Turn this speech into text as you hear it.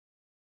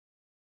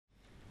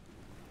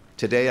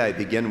Today I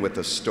begin with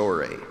a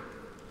story.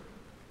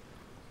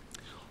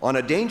 On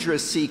a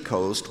dangerous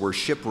seacoast where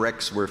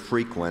shipwrecks were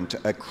frequent,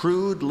 a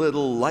crude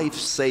little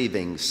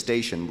life-saving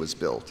station was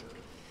built.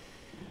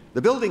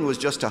 The building was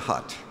just a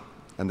hut,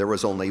 and there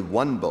was only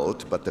one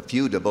boat, but the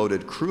few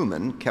devoted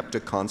crewmen kept a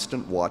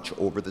constant watch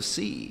over the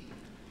sea.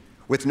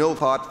 With no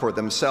thought for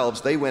themselves,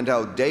 they went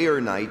out day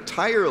or night,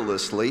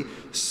 tirelessly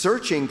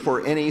searching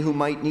for any who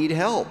might need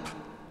help.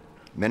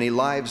 Many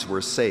lives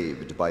were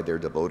saved by their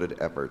devoted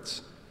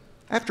efforts.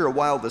 After a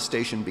while, the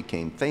station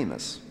became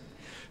famous.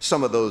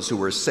 Some of those who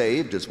were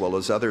saved, as well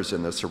as others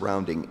in the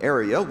surrounding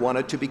area,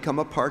 wanted to become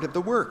a part of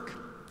the work.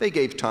 They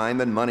gave time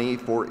and money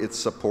for its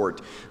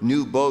support.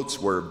 New boats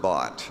were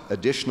bought,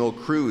 additional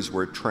crews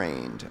were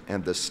trained,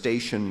 and the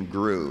station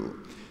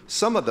grew.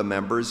 Some of the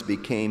members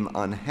became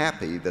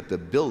unhappy that the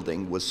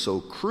building was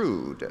so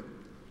crude.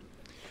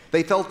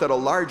 They felt that a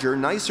larger,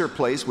 nicer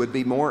place would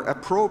be more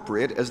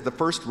appropriate as the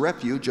first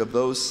refuge of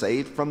those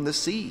saved from the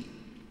sea.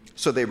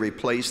 So they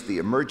replaced the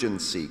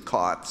emergency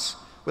cots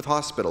with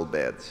hospital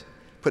beds,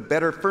 put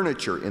better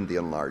furniture in the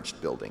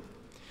enlarged building.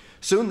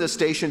 Soon the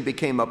station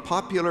became a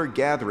popular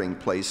gathering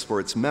place for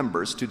its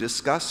members to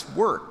discuss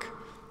work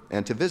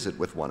and to visit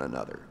with one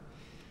another.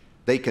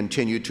 They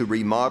continued to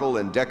remodel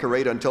and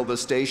decorate until the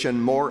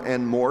station more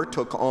and more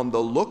took on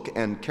the look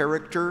and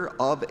character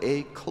of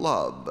a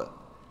club.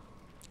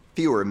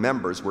 Fewer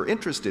members were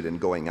interested in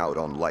going out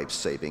on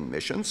life-saving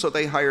missions, so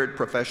they hired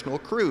professional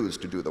crews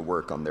to do the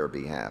work on their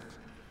behalf.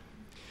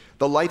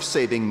 The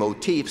life-saving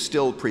motif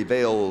still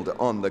prevailed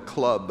on the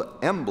club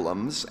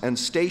emblems and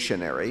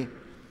stationery,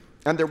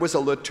 and there was a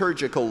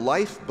liturgical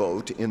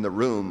lifeboat in the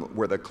room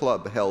where the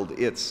club held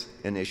its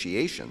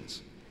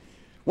initiations.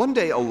 One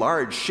day, a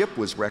large ship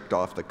was wrecked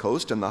off the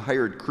coast, and the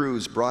hired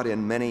crews brought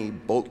in many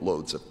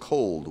boatloads of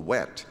cold,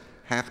 wet,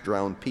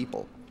 half-drowned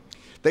people.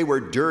 They were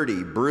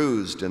dirty,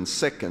 bruised, and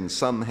sick, and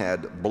some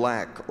had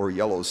black or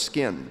yellow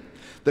skin.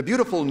 The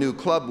beautiful new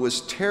club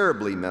was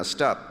terribly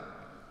messed up,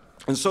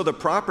 and so the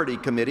property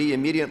committee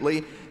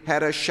immediately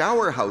had a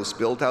shower house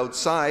built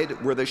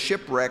outside where the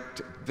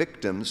shipwrecked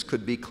victims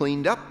could be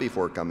cleaned up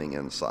before coming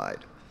inside.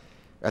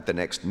 At the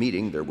next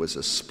meeting, there was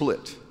a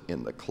split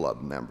in the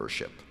club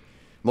membership.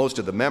 Most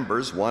of the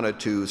members wanted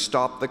to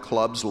stop the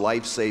club's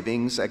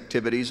life-savings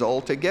activities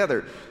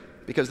altogether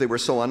because they were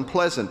so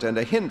unpleasant and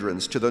a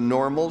hindrance to the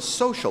normal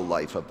social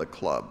life of the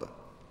club.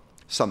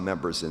 Some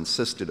members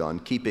insisted on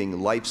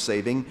keeping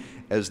life-saving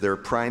as their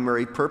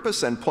primary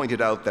purpose and pointed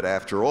out that,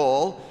 after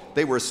all,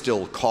 they were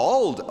still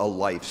called a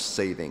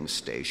life-saving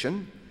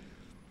station.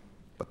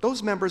 But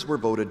those members were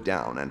voted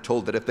down and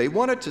told that if they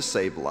wanted to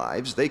save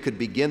lives, they could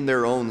begin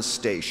their own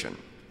station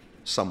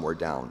somewhere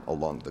down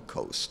along the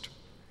coast.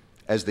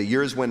 As the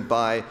years went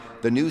by,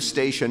 the new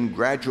station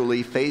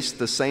gradually faced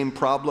the same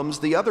problems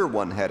the other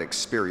one had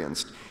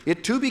experienced.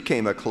 It too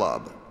became a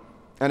club,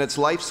 and its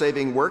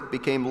life-saving work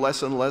became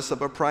less and less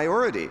of a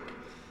priority.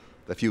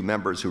 The few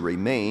members who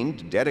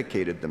remained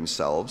dedicated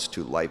themselves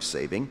to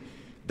life-saving.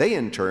 They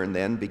in turn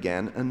then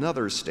began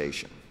another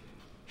station.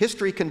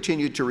 History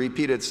continued to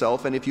repeat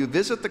itself, and if you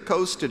visit the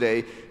coast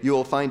today, you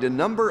will find a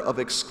number of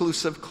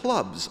exclusive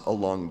clubs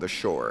along the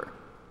shore.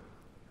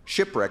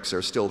 Shipwrecks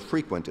are still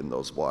frequent in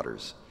those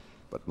waters,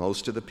 but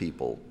most of the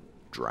people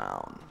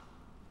drown.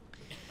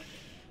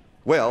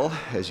 Well,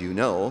 as you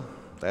know,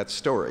 that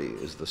story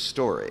is the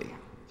story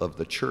of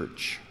the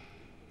church.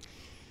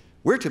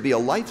 We're to be a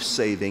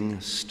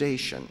life-saving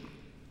station,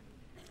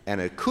 and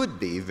it could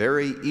be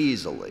very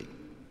easily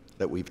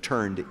that we've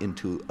turned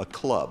into a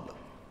club,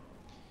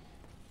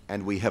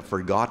 and we have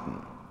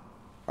forgotten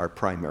our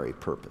primary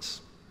purpose.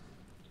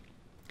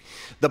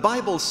 The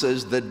Bible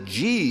says that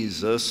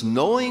Jesus,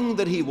 knowing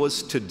that he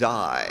was to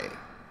die,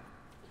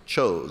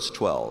 chose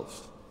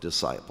 12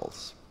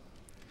 disciples.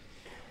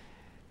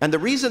 And the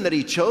reason that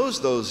he chose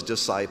those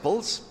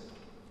disciples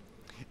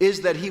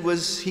is that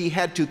he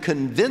had to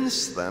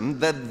convince them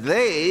that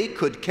they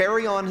could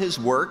carry on his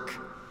work,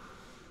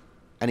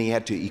 and he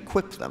had to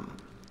equip them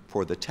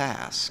for the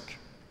task.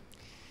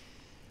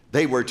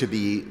 They were to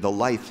be the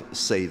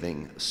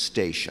life-saving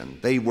station.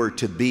 They were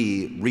to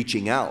be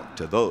reaching out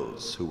to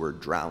those who were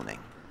drowning.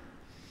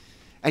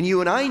 And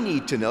you and I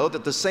need to know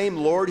that the same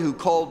Lord who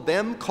called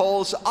them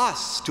calls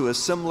us to a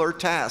similar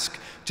task,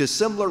 to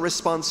similar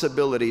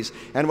responsibilities.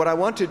 And what I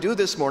want to do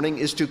this morning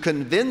is to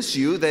convince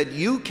you that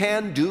you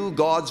can do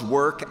God's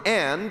work,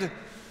 and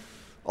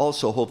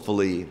also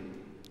hopefully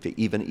to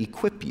even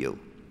equip you.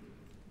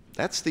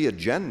 That's the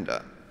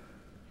agenda.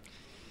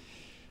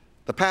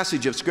 The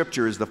passage of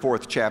Scripture is the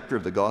 4th chapter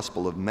of the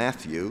Gospel of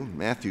Matthew,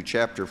 Matthew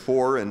chapter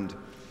 4, and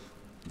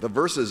the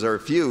verses are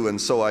few, and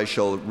so I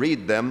shall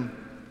read them.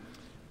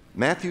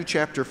 Matthew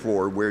chapter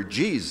 4, where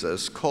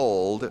Jesus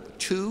called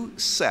two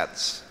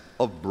sets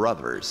of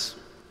brothers.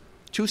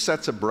 Two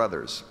sets of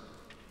brothers.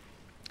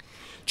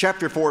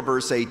 Chapter 4,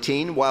 verse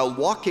 18, while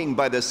walking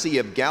by the Sea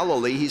of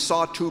Galilee, he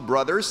saw two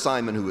brothers,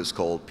 Simon, who is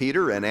called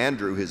Peter, and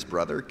Andrew, his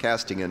brother,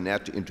 casting a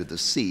net into the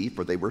sea,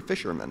 for they were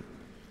fishermen.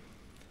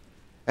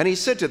 And he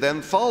said to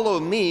them, "Follow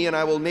me, and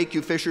I will make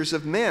you fishers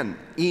of men."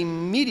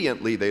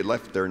 Immediately they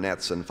left their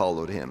nets and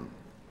followed him.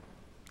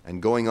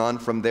 And going on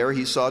from there,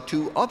 he saw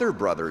two other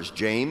brothers,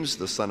 James,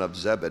 the son of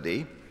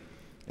Zebedee,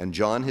 and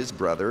John, his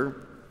brother,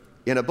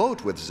 in a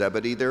boat with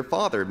Zebedee, their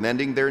father,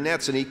 mending their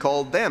nets, and he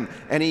called them.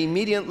 And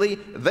immediately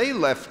they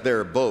left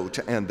their boat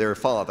and their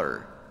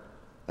father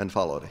and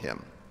followed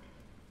him.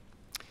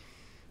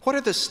 What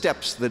are the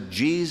steps that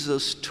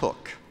Jesus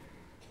took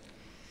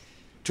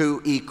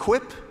to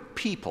equip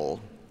people,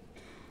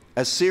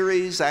 a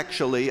series,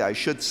 actually, I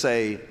should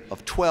say,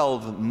 of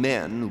 12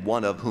 men,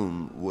 one of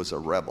whom was a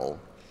rebel,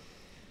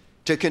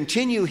 to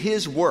continue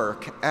his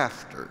work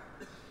after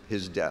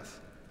his death?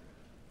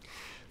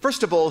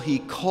 First of all, he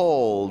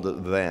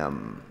called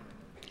them.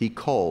 He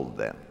called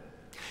them.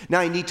 Now,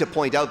 I need to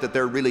point out that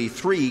there are really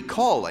three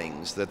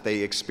callings that they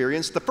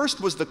experienced. The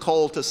first was the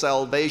call to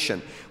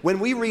salvation. When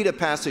we read a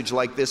passage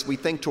like this, we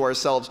think to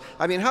ourselves,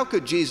 I mean, how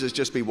could Jesus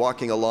just be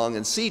walking along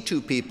and see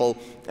two people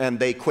and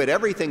they quit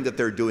everything that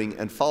they're doing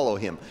and follow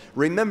him?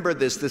 Remember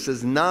this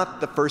is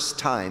not the first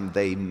time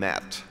they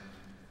met.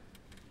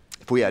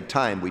 If we had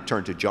time, we'd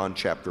turn to John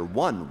chapter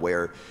 1,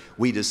 where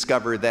we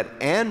discover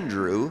that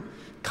Andrew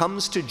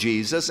comes to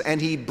Jesus and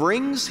he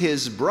brings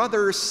his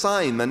brother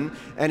Simon,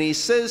 and he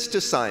says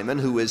to Simon,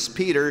 who is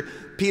Peter,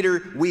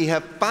 "Peter, we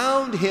have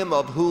found him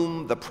of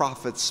whom the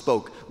prophets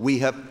spoke. We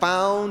have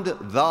found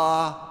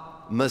the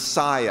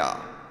Messiah,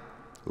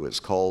 who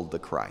is called the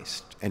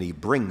Christ." And he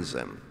brings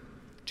him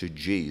to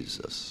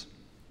Jesus.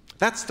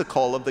 That's the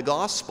call of the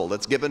gospel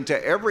that's given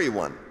to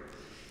everyone.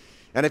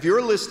 And if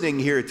you're listening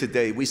here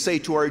today, we say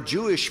to our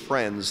Jewish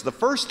friends, the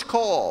first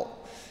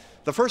call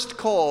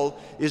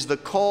is the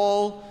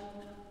call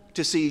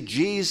to see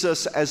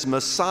Jesus as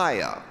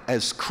Messiah,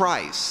 as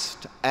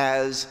Christ,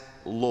 as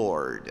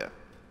Lord.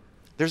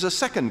 There's a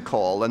second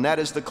call, and that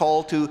is the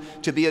call to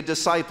be a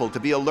disciple, to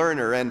be a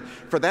learner. And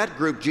for that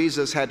group,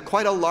 Jesus had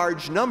quite a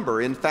large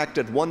number. In fact,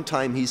 at one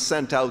time, he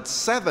sent out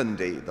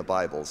 70, the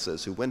Bible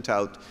says, who went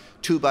out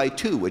 2 by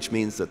 2, which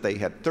means that they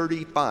had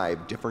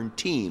 35 different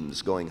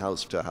teams going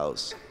house to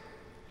house.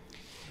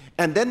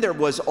 And then there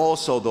was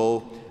also,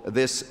 though,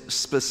 this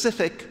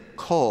specific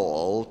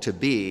call to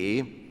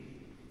be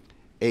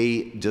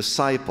a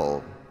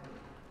disciple,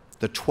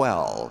 the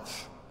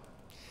 12.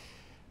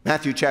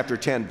 Matthew chapter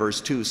 10, verse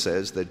 2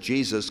 says that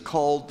Jesus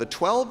called the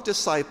 12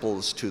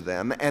 disciples to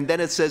them, and then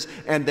it says,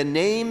 "And the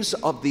names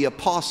of the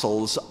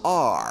apostles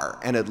are,"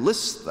 and it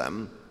lists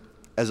them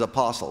as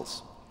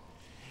apostles.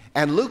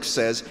 And Luke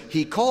says,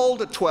 he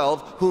called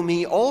 12, whom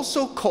he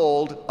also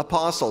called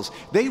apostles.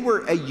 They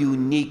were a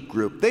unique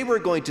group. They were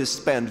going to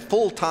spend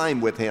full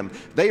time with him.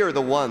 They are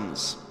the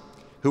ones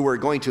who were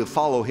going to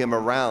follow him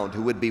around,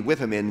 who would be with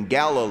him in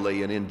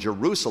Galilee and in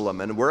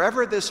Jerusalem. And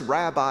wherever this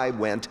rabbi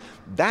went,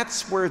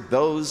 that's where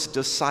those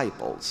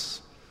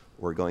disciples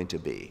were going to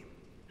be.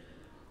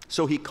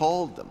 So he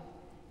called them.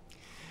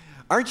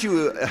 Aren't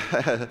you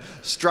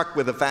struck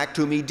with the fact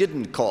whom he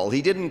didn't call?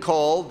 He didn't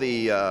call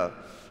the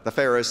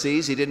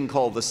Pharisees. He didn't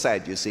call the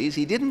Sadducees.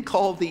 He didn't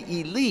call the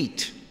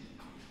elite.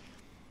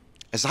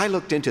 As I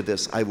looked into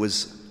this, I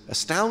was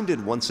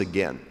astounded once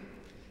again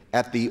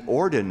at the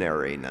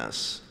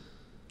ordinariness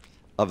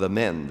of the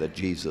men that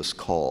Jesus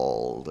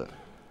called.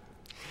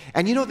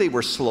 And you know, they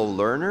were slow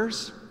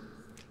learners.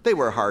 They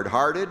were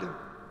hard-hearted.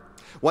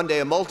 One day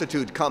a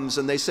multitude comes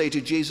and they say to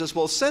Jesus,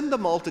 "Well, send the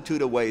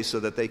multitude away so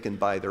that they can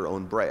buy their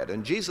own bread."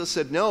 And Jesus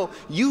said, "No,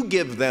 you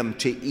give them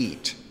to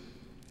eat."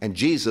 And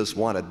Jesus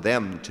wanted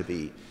them to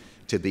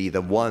be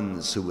the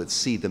ones who would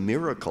see the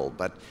miracle.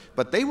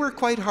 But they were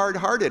quite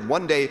hard-hearted.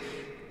 One day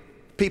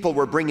people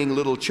were bringing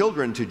little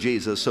children to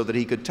Jesus so that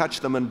he could touch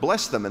them and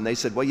bless them. And they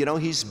said, "Well, you know,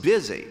 he's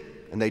busy."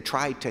 And they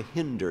tried to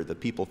hinder the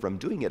people from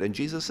doing it. And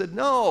Jesus said,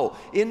 "No,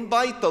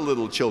 invite the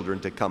little children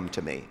to come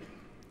to me."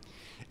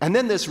 And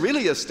then this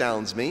really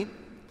astounds me.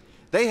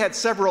 They had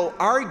several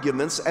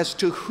arguments as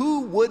to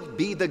who would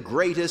be the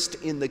greatest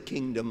in the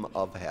kingdom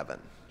of heaven.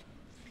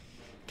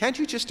 Can't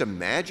you just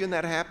imagine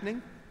that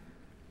happening?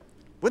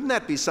 Wouldn't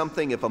that be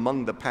something if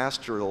among the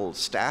pastoral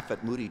staff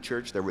at Moody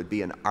Church there would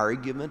be an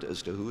argument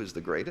as to who is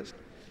the greatest?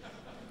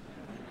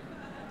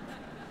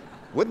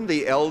 Wouldn't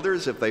the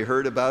elders, if they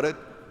heard about it,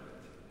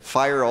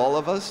 fire all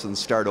of us and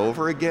start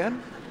over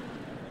again?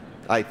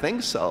 I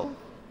think so.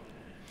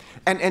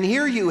 And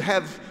here you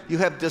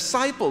have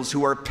disciples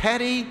who are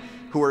petty,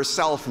 who are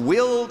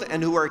self-willed,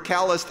 and who are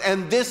calloused,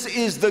 and this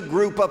is the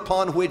group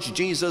upon which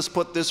Jesus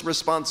put this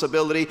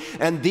responsibility,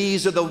 and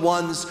these are the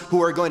ones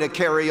who are going to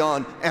carry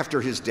on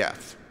after his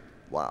death.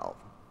 Wow.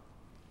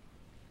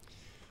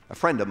 A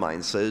friend of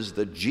mine says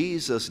that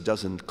Jesus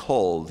doesn't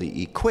call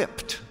the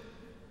equipped,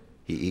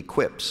 he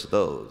equips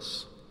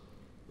those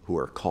who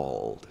are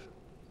called.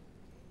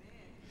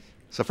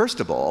 So first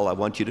of all, I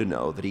want you to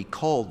know that he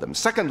called them.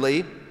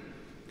 Secondly,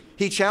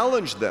 he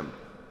challenged them.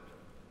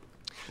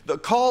 The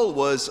call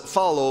was,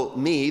 "Follow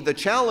me." The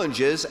challenge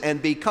is,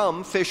 "And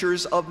become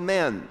fishers of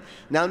men."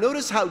 Now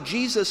notice how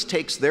Jesus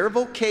takes their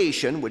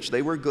vocation, which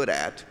they were good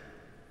at,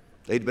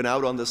 They'd been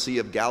out on the Sea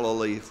of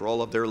Galilee for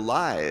all of their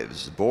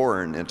lives,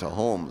 born into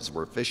homes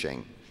where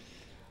fishing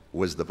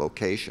was the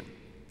vocation.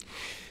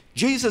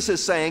 Jesus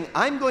is saying,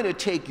 I'm going to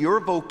take your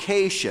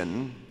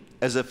vocation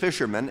as a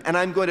fisherman, and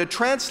I'm going to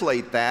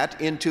translate that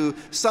into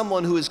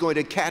someone who is going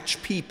to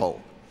catch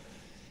people.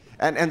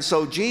 And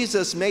so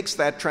Jesus makes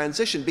that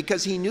transition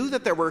because he knew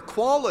that there were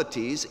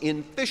qualities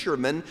in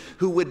fishermen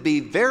who would be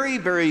very,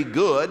 very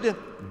good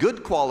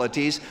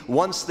qualities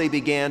once they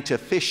began to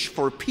fish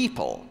for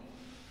people,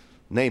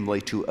 namely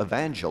to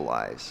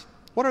evangelize.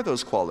 What are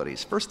those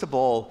qualities? First of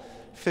all,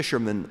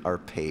 fishermen are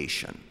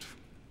patient.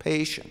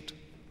 Patient.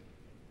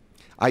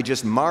 I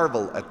just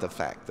marvel at the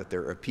fact that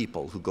there are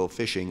people who go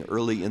fishing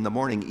early in the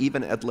morning,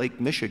 even at Lake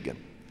Michigan,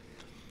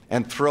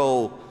 and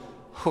throw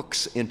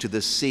hooks into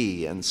the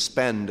sea and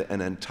spend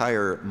an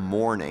entire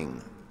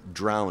morning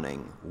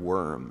drowning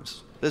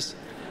worms. This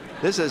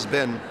has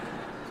been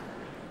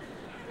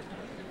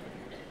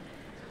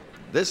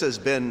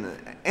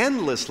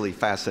endlessly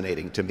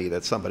fascinating to me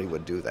that somebody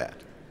would do that.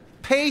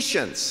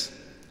 Patience,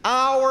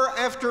 hour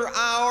after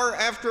hour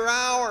after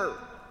hour.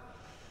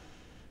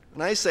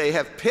 And I say,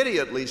 have pity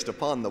at least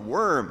upon the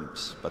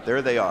worms, but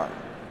there they are.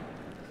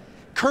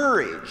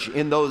 Courage.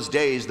 In those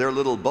days, their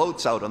little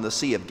boats out on the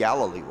Sea of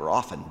Galilee were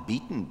often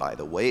beaten by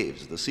the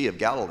waves. The Sea of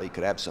Galilee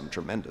could have some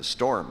tremendous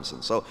storms,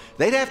 and so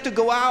they'd have to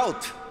go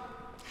out.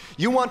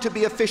 You want to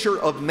be a fisher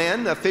of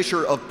men, a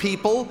fisher of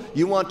people,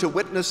 you want to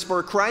witness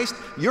for Christ,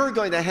 you're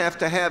going to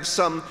have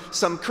some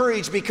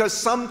courage, because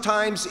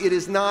sometimes it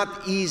is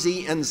not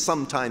easy and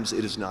sometimes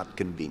it is not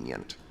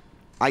convenient.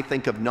 I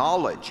think of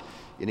knowledge.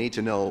 You need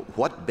to know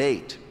what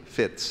bait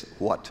fits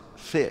what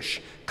fish.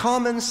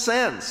 Common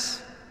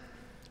sense.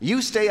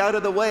 You stay out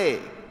of the way.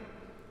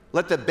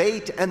 Let the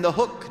bait and the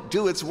hook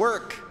do its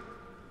work.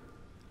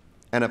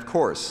 And of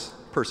course,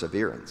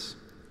 perseverance.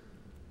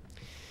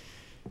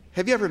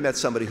 Have you ever met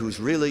somebody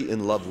who's really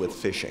in love with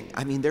fishing?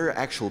 I mean, there are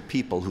actual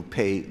people who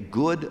pay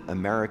good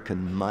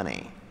American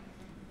money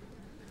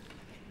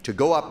to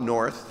go up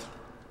north.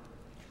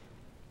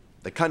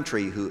 The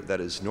country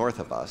that is north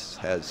of us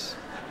has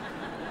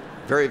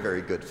very,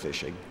 very good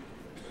fishing.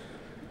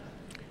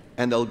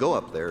 And they'll go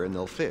up there and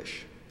they'll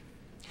fish.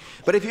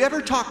 But if you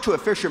ever talk to a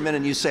fisherman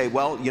and you say,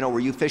 well, you know, were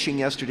you fishing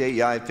yesterday?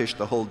 Yeah, I fished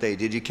the whole day.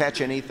 Did you catch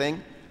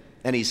anything?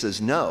 And he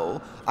says,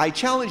 no. I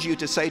challenge you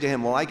to say to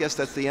him, well, I guess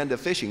that's the end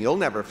of fishing. You'll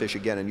never fish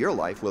again in your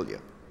life, will you?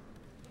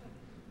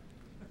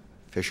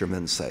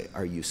 Fishermen say,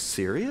 are you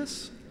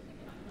serious?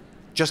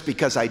 Just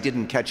because I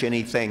didn't catch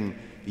anything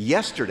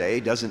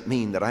yesterday doesn't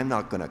mean that I'm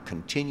not going to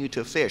continue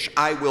to fish.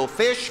 I will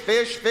fish,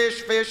 fish,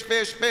 fish, fish,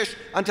 fish, fish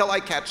until I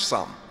catch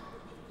some.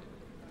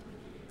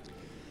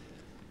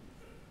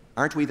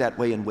 Aren't we that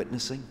way in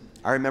witnessing?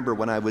 I remember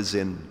when I was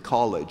in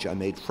college, I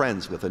made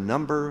friends with a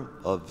number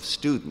of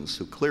students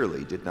who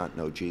clearly did not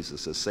know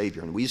Jesus as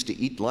Savior, and we used to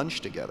eat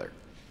lunch together.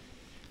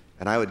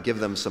 And I would give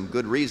them some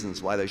good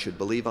reasons why they should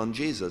believe on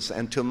Jesus,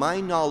 and to my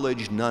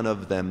knowledge, none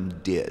of them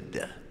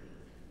did.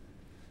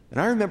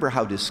 And I remember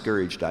how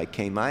discouraged I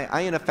came.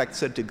 I in effect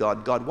said to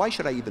God, God, why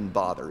should I even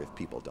bother if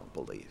people don't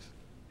believe?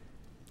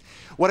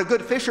 What a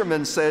good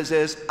fisherman says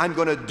is, I'm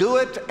going to do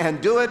it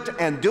and do it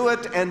and do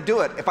it and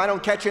do it. If I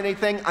don't catch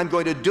anything, I'm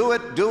going to do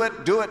it, do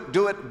it, do it,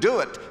 do it, do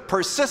it.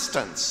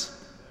 Persistence.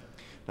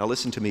 Now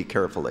listen to me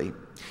carefully.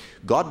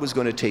 God was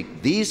going to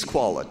take these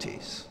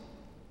qualities,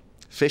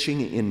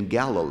 fishing in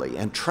Galilee,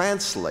 and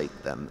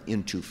translate them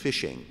into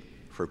fishing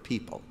for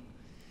people.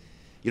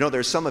 You know,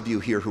 there's some of you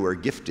here who are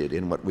gifted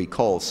in what we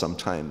call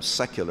sometimes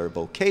secular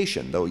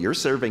vocation. Though you're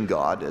serving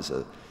God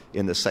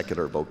in the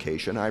secular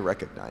vocation, I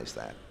recognize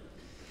that.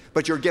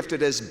 But you're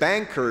gifted as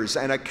bankers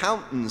and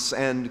accountants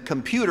and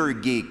computer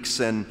geeks,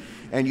 and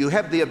you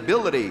have the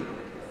ability.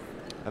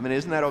 I mean,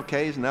 isn't that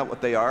okay? Isn't that what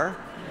they are?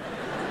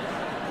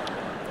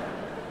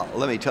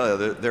 Let me tell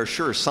you, they're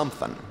sure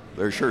something.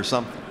 They're sure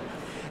something.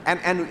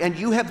 And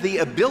you have the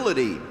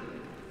ability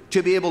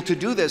to be able to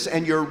do this,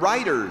 and you're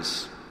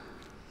writers.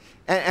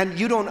 And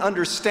you don't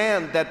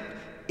understand that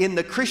in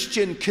the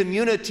Christian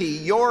community,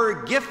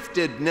 your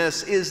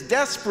giftedness is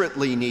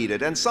desperately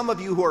needed. And some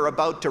of you who are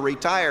about to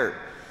retire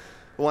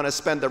want to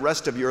spend the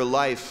rest of your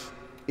life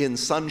in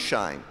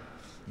sunshine,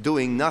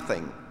 doing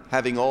nothing,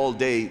 having all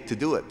day to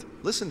do it.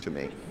 Listen to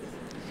me.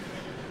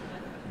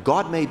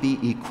 God may be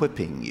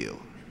equipping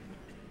you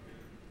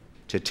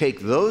to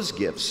take those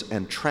gifts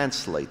and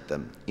translate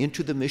them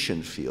into the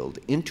mission field,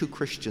 into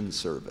Christian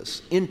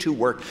service, into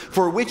work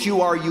for which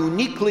you are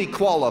uniquely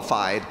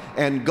qualified.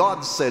 And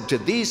God said to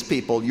these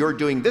people, you're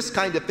doing this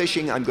kind of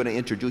fishing, I'm going to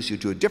introduce you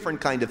to a different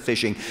kind of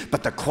fishing,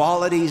 but the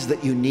qualities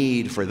that you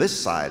need for this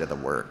side of the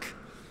work,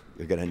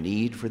 you're going to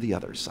need for the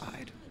other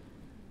side.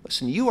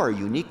 Listen, you are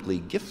uniquely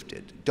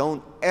gifted.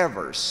 Don't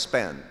ever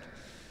spend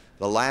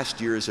the last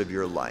years of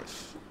your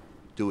life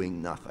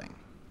doing nothing.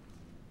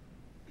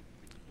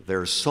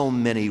 There are so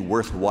many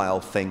worthwhile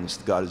things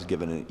God has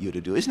given you to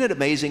do. Isn't it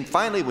amazing?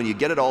 Finally, when you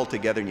get it all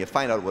together and you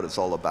find out what it's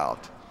all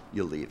about,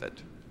 you leave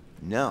it.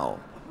 No,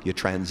 you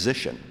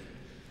transition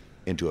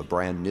into a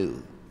brand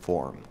new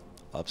form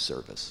of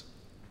service.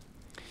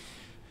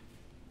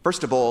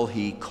 First of all,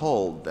 he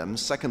called them.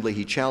 Secondly,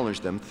 he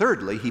challenged them.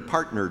 Thirdly, he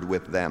partnered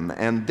with them.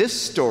 And this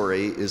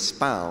story is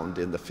found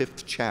in the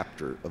 5th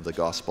chapter of the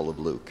Gospel of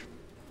Luke.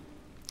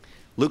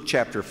 Luke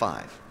chapter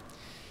 5.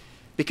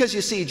 Because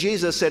you see,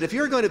 Jesus said, if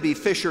you're going to be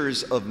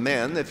fishers of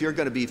men, if you're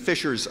going to be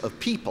fishers of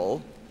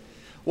people,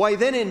 why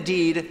then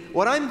indeed,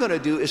 what I'm going to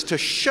do is to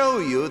show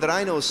you that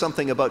I know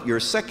something about your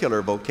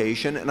secular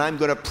vocation, and I'm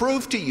going to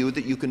prove to you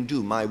that you can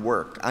do my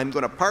work. I'm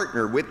going to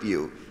partner with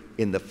you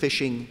in the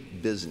fishing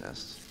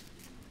business.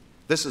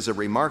 This is a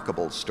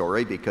remarkable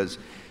story because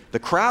the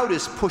crowd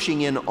is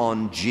pushing in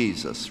on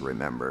Jesus,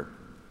 remember.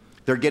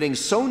 They're getting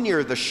so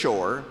near the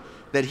shore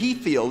that he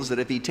feels that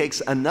if he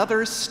takes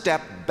another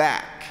step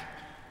back,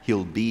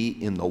 he'll be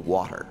in the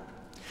water.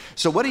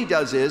 So what he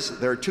does is,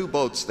 there are 2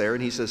 boats there,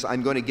 and he says,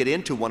 I'm going to get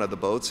into one of the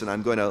boats, and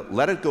I'm going to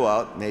let it go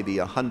out maybe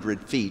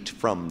 100 feet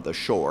from the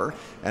shore.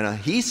 And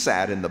he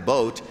sat in the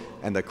boat,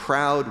 and the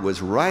crowd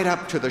was right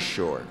up to the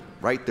shore,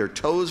 right? Their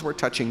toes were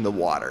touching the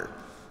water,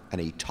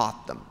 and he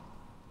taught them.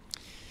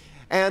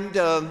 And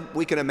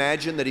we can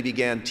imagine that he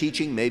began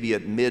teaching maybe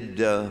at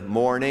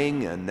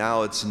mid-morning, and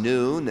now it's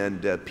noon,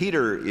 and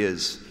Peter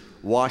is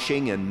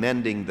washing and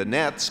mending the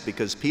nets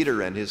because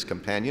Peter and his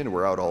companion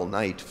were out all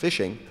night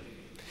fishing.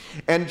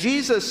 And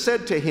Jesus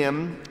said to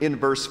him in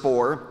verse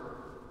 4,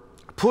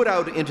 put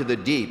out into the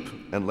deep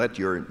and let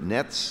your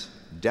nets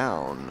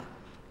down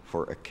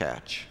for a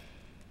catch.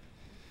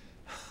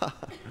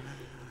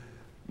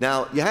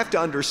 Now, you have to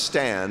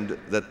understand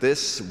that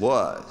this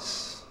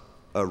was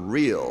a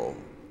real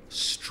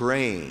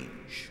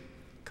strange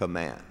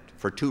command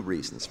for 2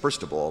 reasons.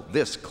 First of all,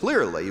 this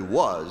clearly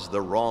was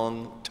the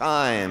wrong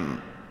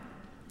time.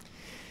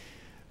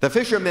 The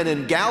fishermen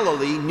in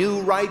Galilee knew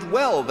right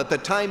well that the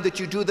time that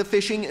you do the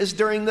fishing is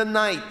during the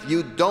night.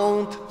 You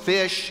don't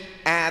fish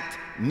at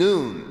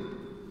noon.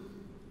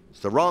 It's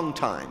the wrong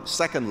time.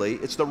 Secondly,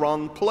 it's the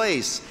wrong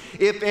place.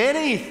 If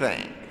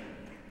anything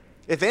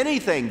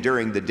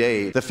during the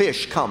day, the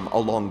fish come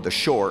along the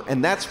shore,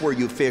 and that's where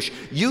you fish.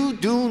 You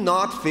do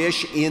not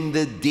fish in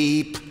the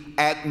deep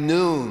at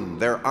noon.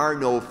 There are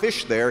no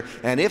fish there,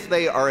 and if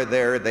they are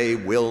there, they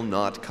will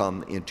not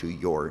come into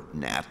your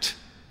net.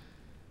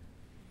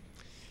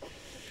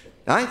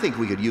 Now, I think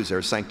we could use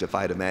our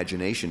sanctified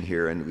imagination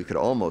here, and we could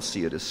almost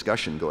see a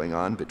discussion going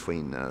on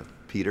between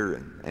Peter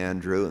and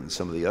Andrew and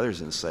some of the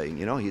others and saying,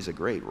 you know, he's a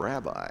great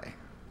rabbi,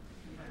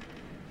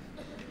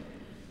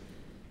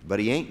 but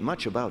he ain't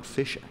much about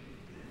fishing.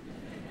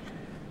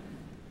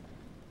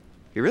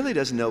 He really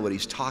doesn't know what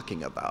he's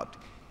talking about.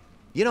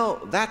 You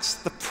know, that's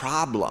the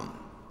problem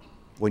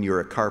when you're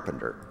a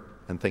carpenter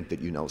and think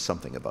that you know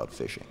something about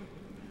fishing.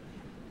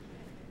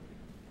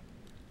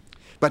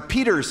 But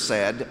Peter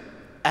said,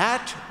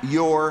 at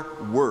your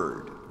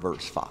word,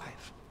 verse 5.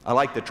 I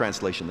like the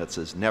translation that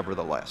says,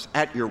 nevertheless,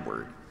 at your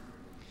word.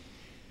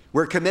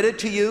 We're committed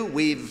to you.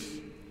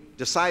 We've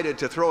decided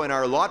to throw in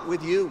our lot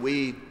with you.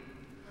 We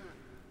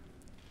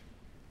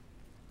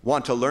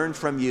want to learn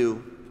from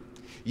you.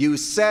 You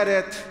said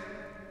it,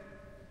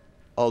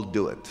 I'll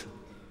do it.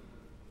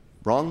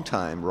 Wrong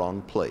time,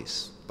 wrong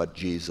place, but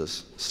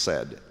Jesus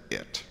said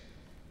it.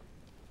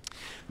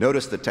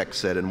 Notice the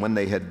text said, and when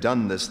they had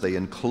done this, they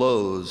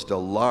enclosed a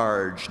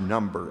large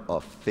number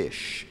of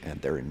fish,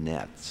 and their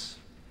nets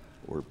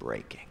were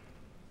breaking.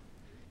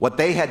 What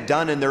they had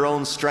done in their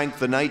own strength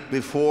the night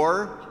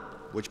before,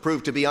 which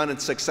proved to be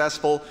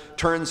unsuccessful,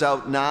 turns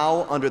out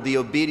now, under the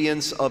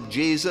obedience of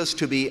Jesus,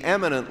 to be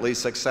eminently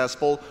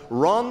successful.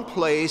 Wrong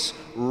place,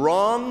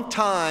 wrong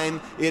time,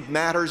 it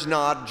matters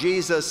not.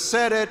 Jesus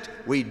said it,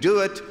 we do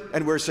it,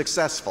 and we're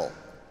successful.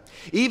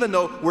 Even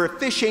though we're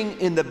fishing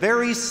in the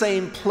very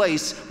same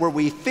place where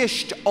we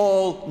fished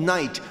all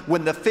night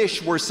when the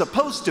fish were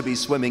supposed to be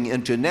swimming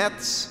into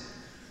nets.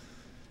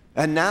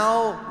 And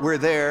now we're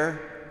there,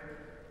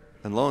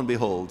 and lo and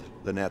behold,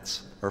 the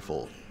nets are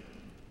full.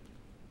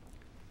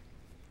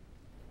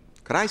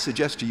 Could I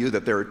suggest to you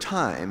that there are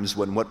times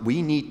when what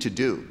we need to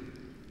do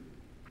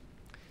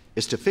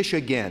is to fish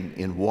again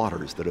in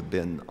waters that have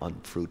been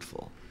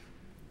unfruitful?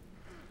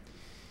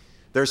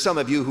 There are some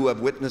of you who have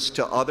witnessed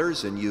to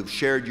others, and you've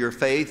shared your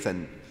faith,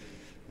 and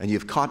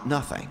you've caught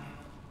nothing.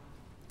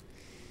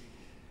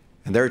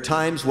 And there are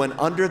times when,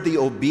 under the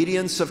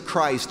obedience of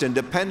Christ and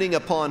depending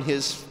upon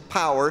his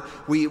power,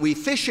 we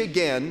fish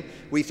again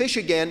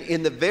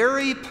in the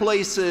very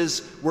places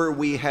where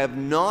we have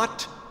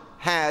not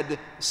had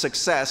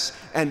success,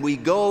 and we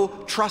go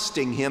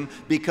trusting him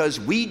because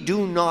we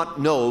do not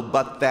know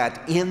but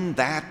that in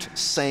that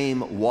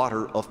same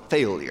water of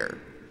failure,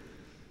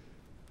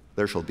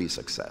 there shall be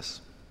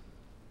success.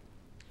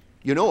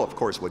 You know, of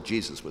course, what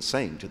Jesus was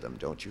saying to them,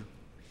 don't you?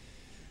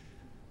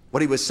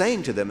 What he was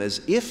saying to them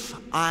is, if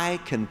I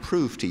can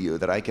prove to you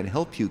that I can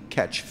help you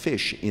catch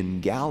fish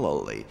in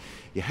Galilee,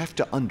 you have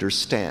to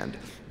understand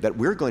that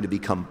we're going to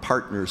become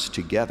partners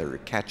together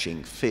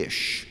catching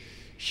fish,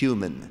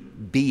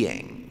 human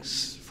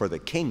beings, for the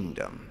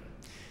kingdom.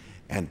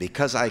 And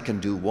because I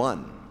can do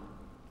one,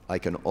 I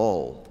can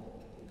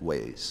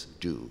always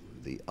do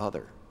the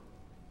other.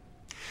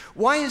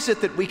 Why is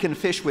it that we can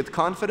fish with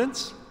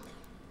confidence?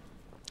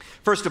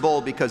 First of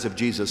all, because of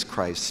Jesus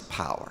Christ's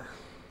power.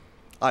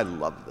 I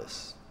love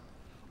this.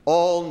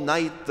 All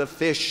night the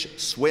fish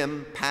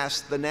swim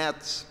past the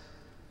nets.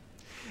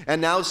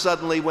 And now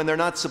suddenly, when they're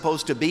not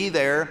supposed to be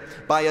there,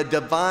 by a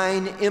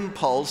divine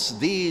impulse,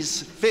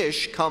 these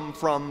fish come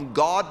from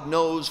God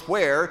knows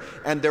where,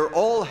 and they're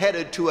all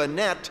headed to a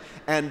net,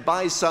 and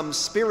by some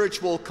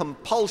spiritual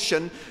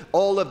compulsion,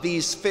 all of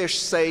these fish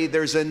say,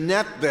 there's a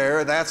net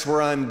there, that's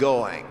where I'm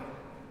going.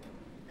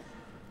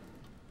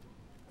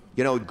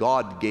 You know,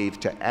 God gave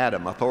to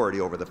Adam authority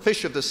over the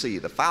fish of the sea,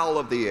 the fowl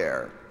of the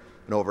air,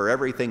 and over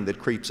everything that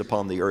creeps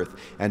upon the earth.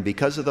 And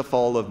because of the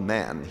fall of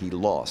man, he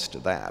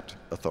lost that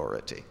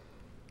authority.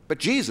 But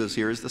Jesus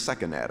here is the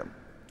second Adam.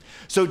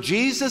 So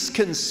Jesus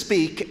can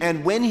speak,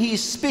 and when he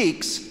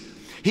speaks,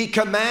 he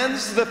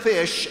commands the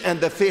fish,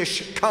 and the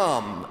fish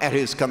come at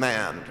his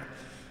command.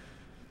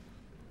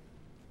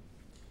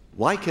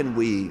 Why can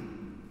we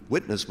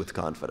witness with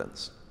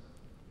confidence?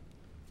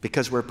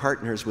 Because we're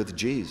partners with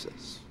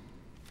Jesus.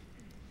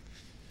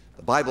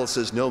 The Bible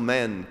says, no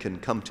man can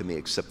come to me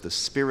except the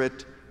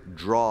Spirit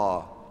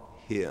draw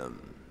him.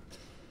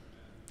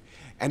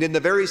 And in the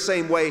very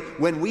same way,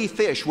 when we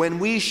fish, when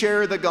we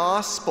share the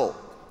gospel,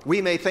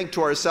 we may think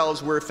to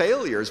ourselves we're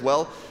failures.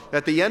 Well,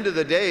 at the end of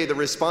the day, the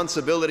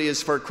responsibility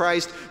is for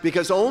Christ,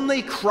 because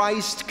only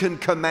Christ can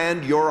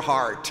command your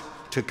heart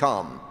to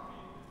come.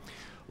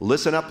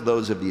 Listen up,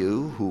 those of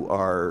you who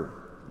are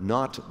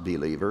not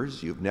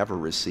believers. You've never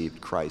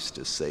received Christ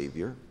as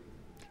Savior.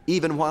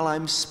 Even while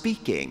I'm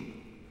speaking,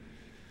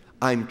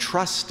 I'm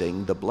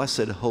trusting the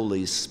blessed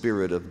Holy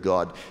Spirit of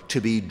God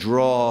to be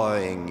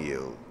drawing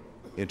you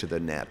into the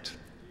net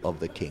of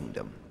the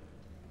kingdom.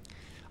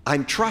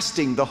 I'm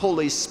trusting the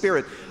Holy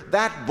Spirit,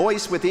 that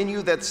voice within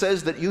you that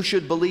says that you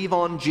should believe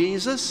on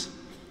Jesus,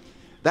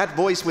 that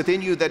voice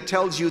within you that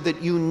tells you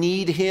that you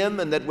need him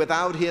and that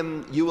without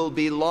him you will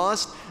be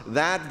lost,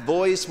 that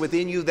voice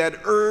within you, that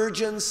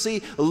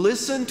urgency,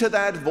 listen to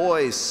that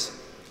voice.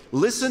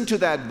 Listen to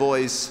that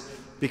voice,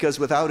 because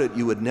without it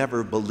you would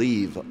never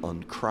believe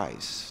on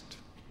Christ.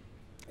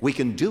 We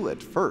can do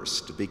it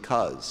first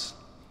because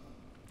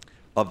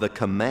of the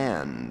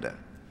command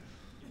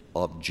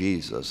of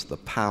Jesus, the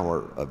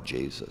power of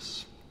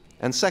Jesus.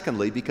 And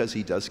secondly, because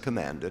he does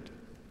command it.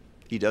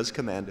 He does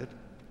command it.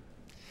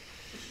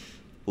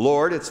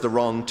 Lord, it's the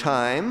wrong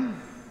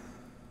time.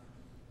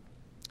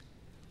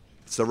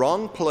 It's the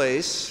wrong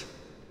place,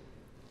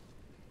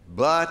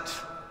 but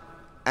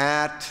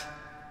at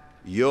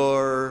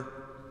your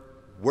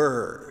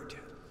word,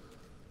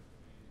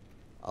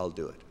 I'll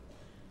do it.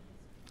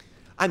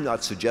 I'm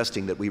not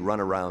suggesting that we run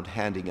around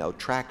handing out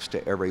tracts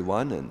to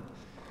everyone and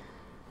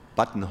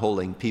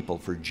buttonholing people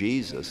for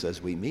Jesus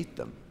as we meet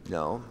them.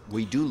 No,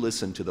 we do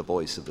listen to the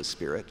voice of the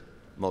Spirit,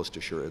 most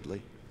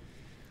assuredly,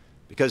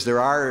 because there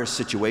are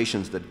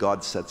situations that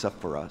God sets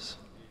up for us.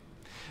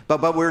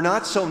 But we're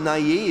not so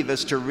naive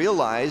as to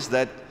realize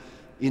that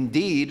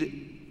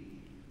indeed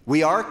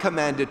we are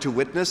commanded to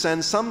witness,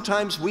 and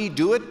sometimes we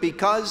do it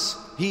because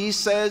he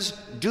says,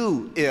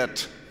 do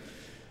it.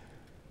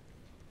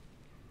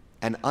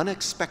 And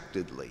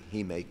unexpectedly,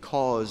 he may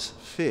cause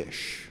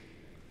fish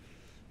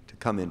to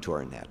come into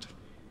our net.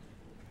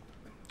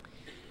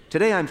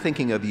 Today I'm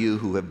thinking of you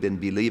who have been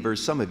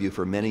believers, some of you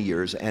for many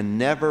years, and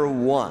never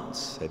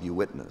once have you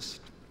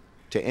witnessed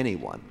to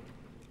anyone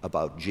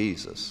about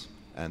Jesus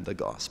and the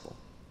gospel.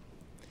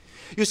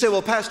 You say,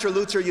 well, Pastor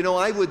Lutzer, you know,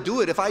 I would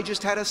do it if I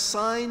just had a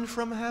sign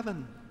from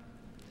heaven.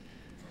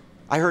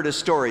 I heard a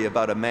story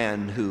about a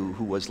man who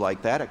was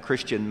like that, a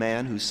Christian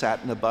man who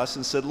sat in a bus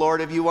and said,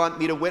 Lord, if you want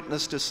me to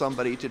witness to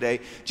somebody today,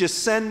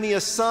 just send me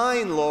a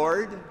sign,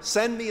 Lord.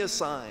 Send me a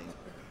sign.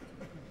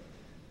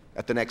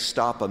 At the next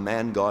stop, a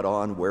man got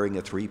on wearing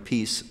a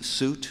three-piece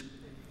suit.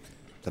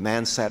 The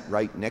man sat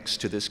right next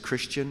to this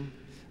Christian,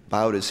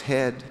 bowed his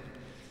head.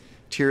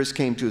 Tears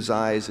came to his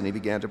eyes, and he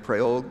began to pray,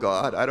 oh,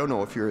 God, I don't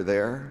know if you're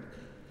there.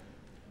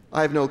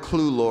 I have no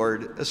clue,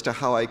 Lord, as to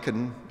how I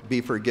can be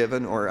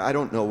forgiven, or I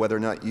don't know whether or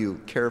not you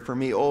care for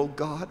me. Oh,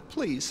 God,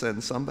 please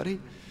send somebody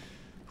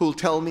who'll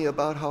tell me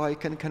about how I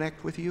can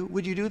connect with you.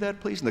 Would you do that,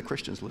 please? And the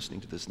Christian's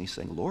listening to this, and he's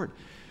saying, Lord,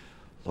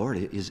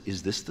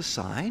 is this the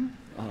sign?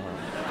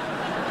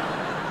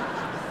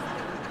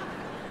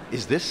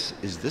 Is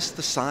this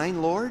the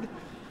sign, Lord?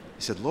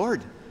 He said,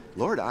 Lord,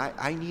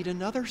 I need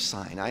another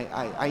sign.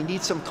 I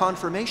need some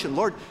confirmation.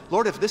 Lord,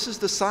 if this is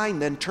the sign,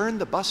 then turn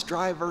the bus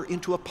driver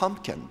into a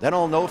pumpkin. Then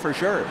I'll know for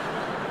sure.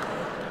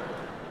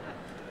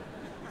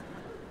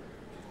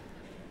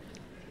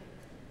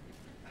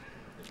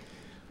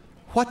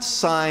 What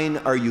sign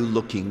are you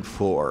looking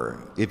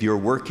for if you're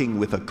working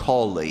with a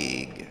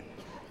colleague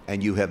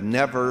and you have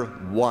never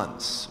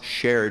once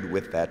shared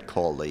with that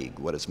colleague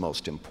what is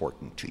most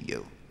important to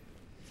you?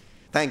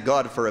 Thank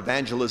God for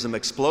Evangelism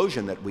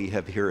Explosion that we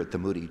have here at the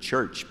Moody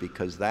Church,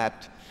 because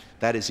that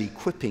is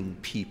equipping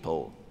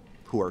people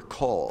who are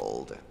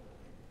called.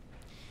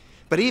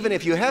 But even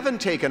if you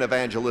haven't taken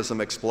Evangelism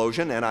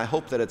Explosion, and I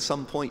hope that at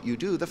some point you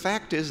do, the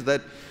fact is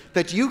that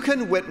you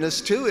can witness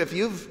to, if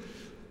you've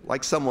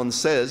Like someone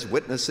says,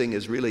 witnessing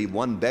is really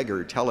one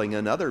beggar telling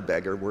another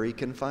beggar where he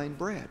can find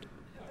bread.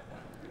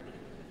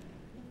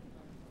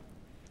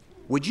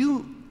 Would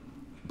you,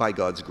 by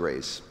God's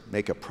grace,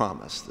 make a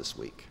promise this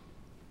week?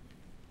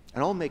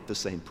 And I'll make the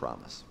same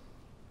promise.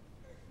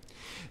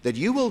 That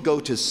you will go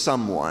to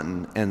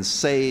someone and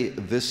say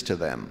this to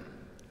them: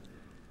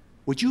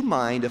 would you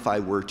mind if I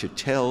were to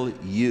tell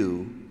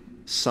you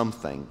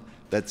something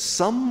that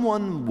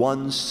someone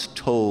once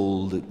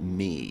told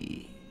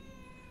me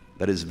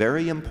that is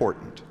very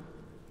important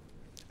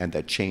and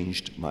that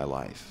changed my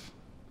life?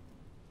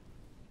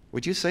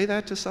 Would you say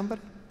that to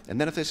somebody? And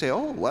then if they say,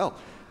 oh, well,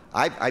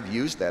 I've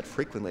used that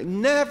frequently.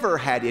 Never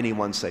had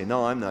anyone say,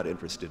 no, I'm not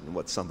interested in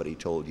what somebody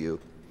told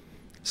you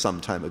some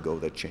time ago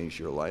that changed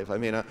your life. I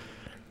mean,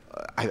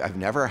 I've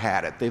never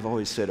had it. They've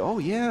always said, oh,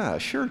 yeah,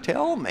 sure,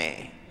 tell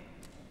me.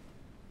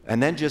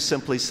 And then just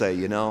simply say,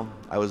 you know,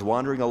 I was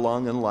wandering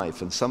along in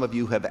life, and some of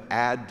you have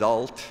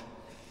adult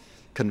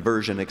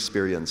conversion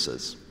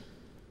experiences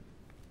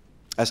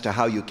as to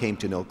how you came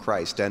to know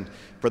Christ. And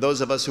for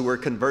those of us who were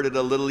converted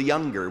a little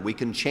younger, we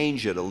can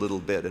change it a little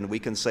bit, and we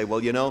can say,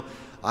 well, you know,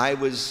 I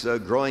was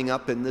growing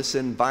up in this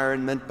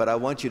environment, but I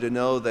want you to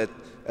know that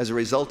as a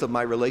result of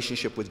my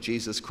relationship with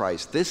Jesus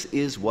Christ, this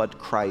is what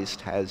Christ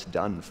has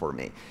done for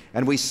me.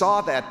 And we saw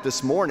that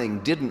this morning,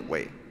 didn't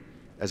we?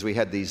 As we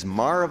had these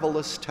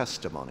marvelous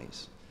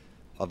testimonies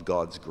of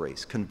God's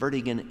grace,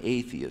 converting an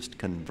atheist,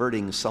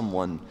 converting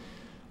someone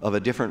of a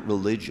different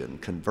religion,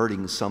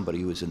 converting somebody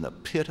who was in the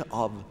pit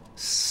of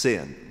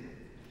sin.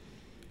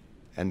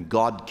 And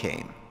God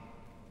came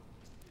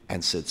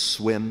and said,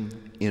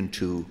 swim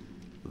into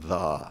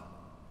the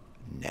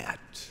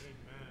net.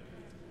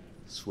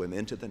 Swim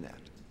into the net.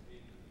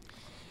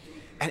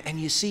 And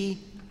you see,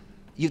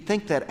 you'd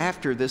think that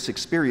after this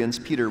experience,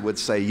 Peter would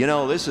say, you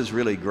know, this is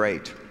really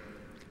great.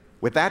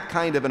 With that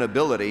kind of an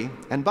ability,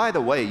 and by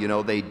the way, you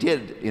know, they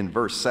did in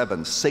verse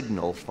 7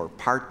 signal for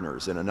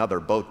partners in another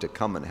boat to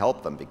come and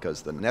help them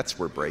because the nets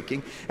were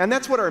breaking. And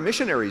that's what our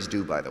missionaries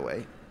do, by the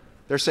way.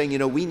 They're saying, you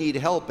know, we need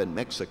help in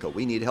Mexico.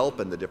 We need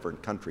help in the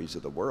different countries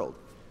of the world.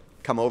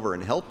 Come over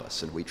and help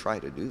us, and we try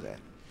to do that.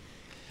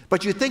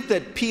 But you think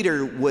that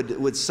Peter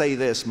would say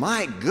this: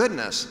 my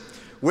goodness,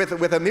 with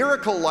a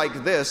miracle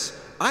like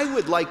this, I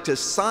would like to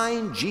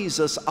sign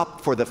Jesus up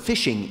for the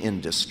fishing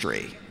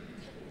industry.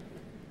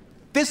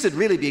 This would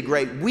really be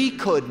great. We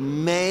could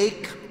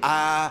make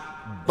a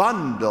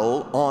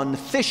bundle on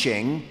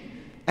fishing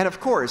and, of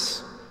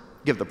course,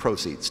 give the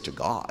proceeds to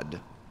God.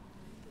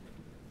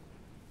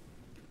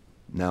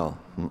 No.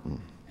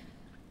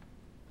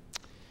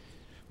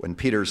 When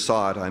Peter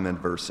saw it, I'm in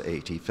verse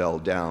 8, he fell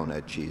down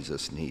at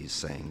Jesus' knees,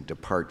 saying,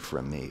 depart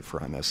from me,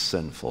 for I'm a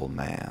sinful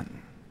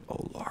man,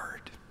 O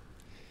Lord.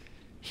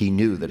 He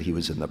knew that he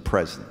was in the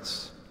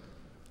presence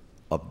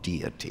of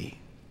deity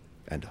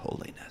and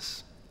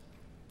holiness.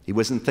 He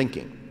wasn't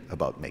thinking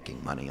about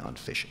making money on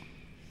fishing.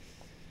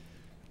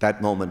 That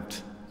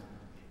moment,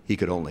 he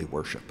could only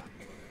worship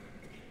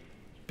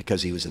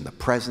because he was in the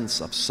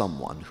presence of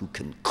someone who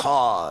can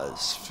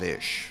cause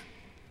fish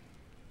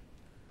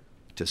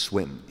to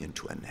swim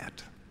into a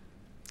net.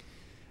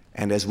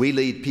 And as we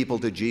lead people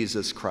to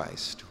Jesus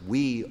Christ,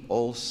 we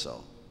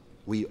also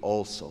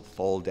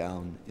fall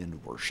down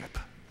in worship.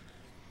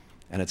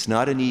 And it's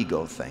not an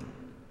ego thing.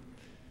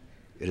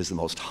 It is the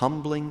most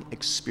humbling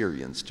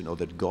experience to know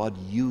that God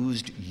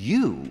used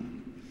you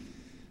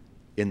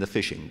in the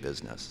fishing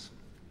business.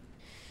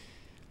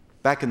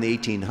 Back in the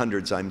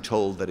 1800s, I'm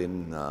told that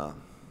in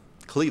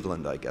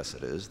Cleveland, I guess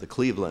it is, the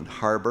Cleveland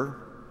Harbor,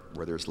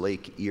 where there's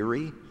Lake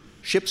Erie,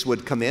 ships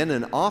would come in,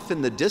 and off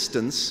in the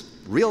distance,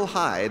 real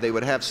high, they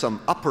would have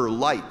some upper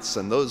lights,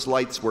 and those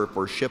lights were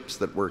for ships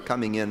that were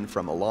coming in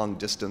from a long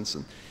distance,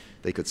 and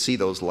they could see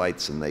those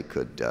lights, and they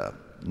could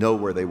know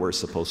where they were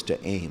supposed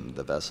to aim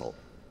the vessel.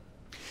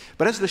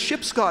 But as the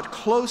ships got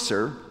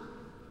closer,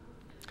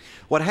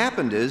 what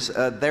happened is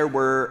there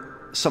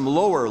were some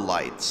lower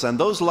lights, and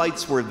those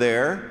lights were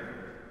there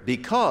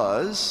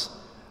because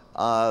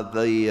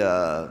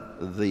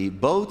the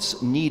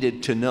boats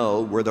needed to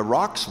know where the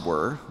rocks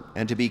were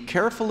and to be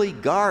carefully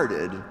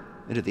guarded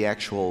into the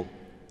actual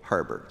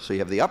harbor. So you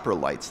have the upper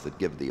lights that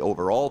give the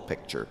overall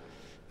picture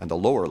and the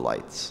lower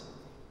lights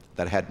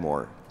that had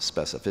more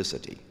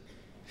specificity.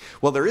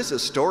 Well, there is a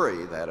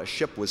story that a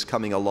ship was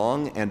coming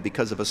along, and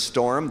because of a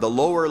storm, the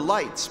lower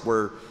lights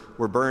were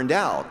burned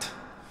out,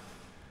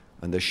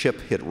 and the ship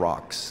hit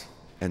rocks,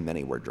 and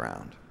many were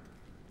drowned.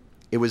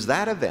 It was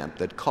that event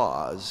that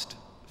caused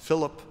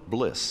Philip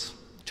Bliss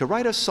to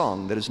write a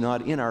song that is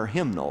not in our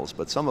hymnals,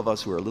 but some of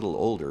us who are a little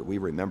older, we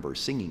remember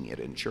singing it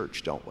in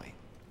church, don't we?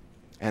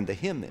 And the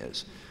hymn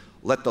is,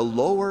 let the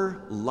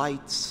lower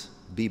lights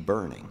be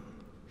burning.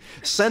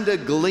 Send a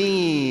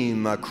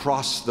gleam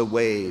across the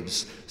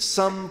waves,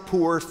 some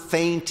poor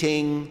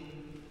fainting,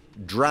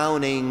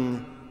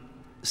 drowning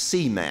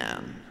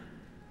seaman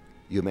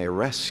you may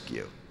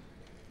rescue,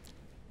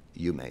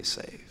 you may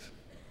save.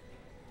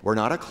 We're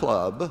not a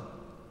club.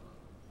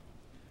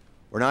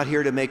 We're not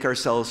here to make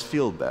ourselves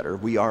feel better.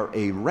 We are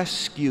a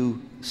rescue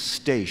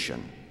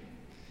station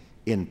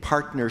in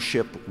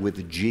partnership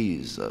with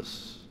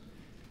Jesus,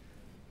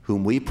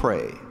 whom we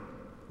pray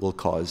will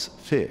cause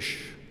fish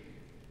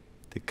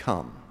to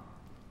come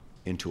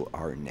into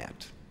our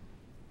net.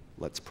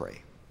 Let's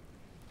pray.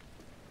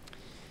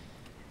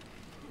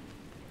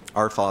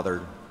 Our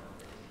Father,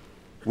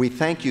 we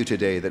thank you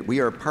today that we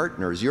are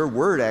partners. Your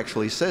word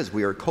actually says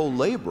we are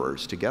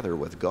co-laborers together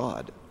with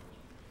God.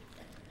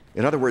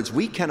 In other words,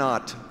 we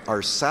cannot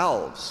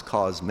ourselves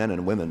cause men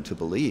and women to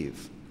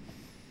believe,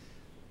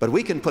 but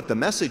we can put the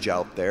message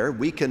out there.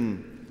 We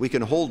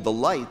can hold the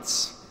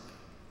lights.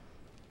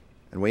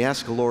 And we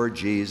ask, Lord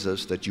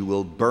Jesus, that you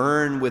will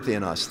burn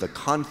within us the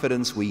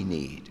confidence we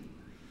need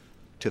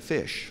to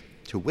fish,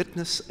 to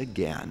witness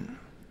again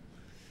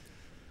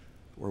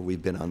where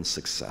we've been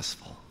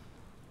unsuccessful.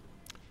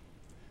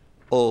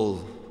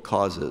 Oh,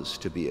 cause us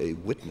to be a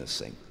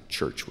witnessing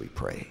church, we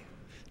pray,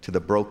 to the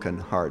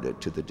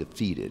brokenhearted, to the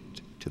defeated,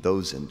 to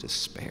those in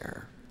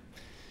despair.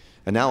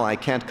 And now I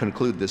can't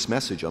conclude this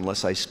message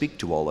unless I speak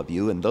to all of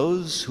you and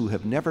those who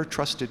have never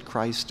trusted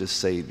Christ as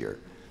Savior.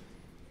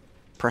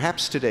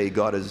 Perhaps today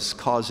God is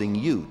causing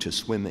you to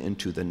swim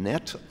into the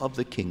net of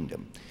the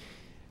kingdom,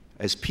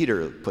 as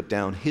Peter put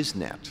down his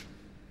net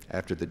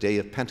after the day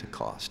of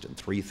Pentecost and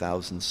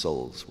 3,000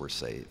 souls were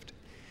saved.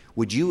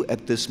 Would you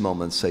at this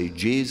moment say,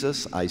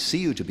 Jesus, I see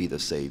you to be the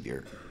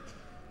Savior.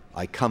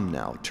 I come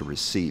now to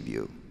receive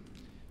you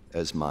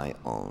as my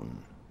own.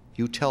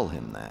 You tell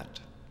him that.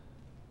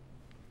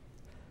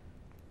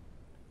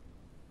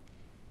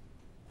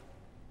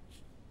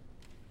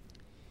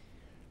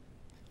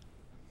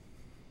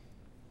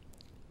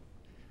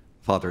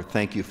 Father,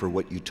 thank you for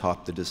what you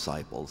taught the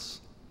disciples.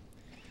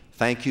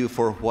 Thank you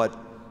for what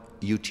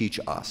you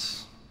teach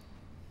us.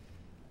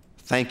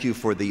 Thank you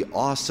for the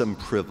awesome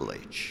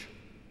privilege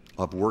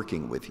of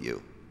working with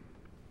you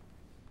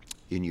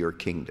in your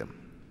kingdom.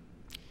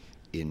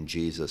 In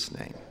Jesus'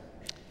 name,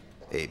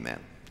 amen.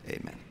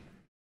 Amen.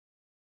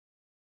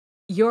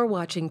 You're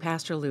watching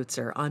Pastor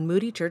Lutzer on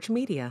Moody Church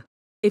Media.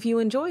 If you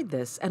enjoyed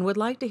this and would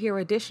like to hear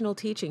additional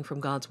teaching from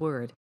God's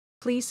Word,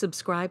 please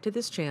subscribe to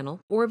this channel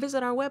or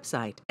visit our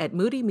website at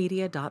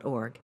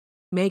moodymedia.org.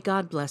 May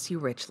God bless you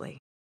richly.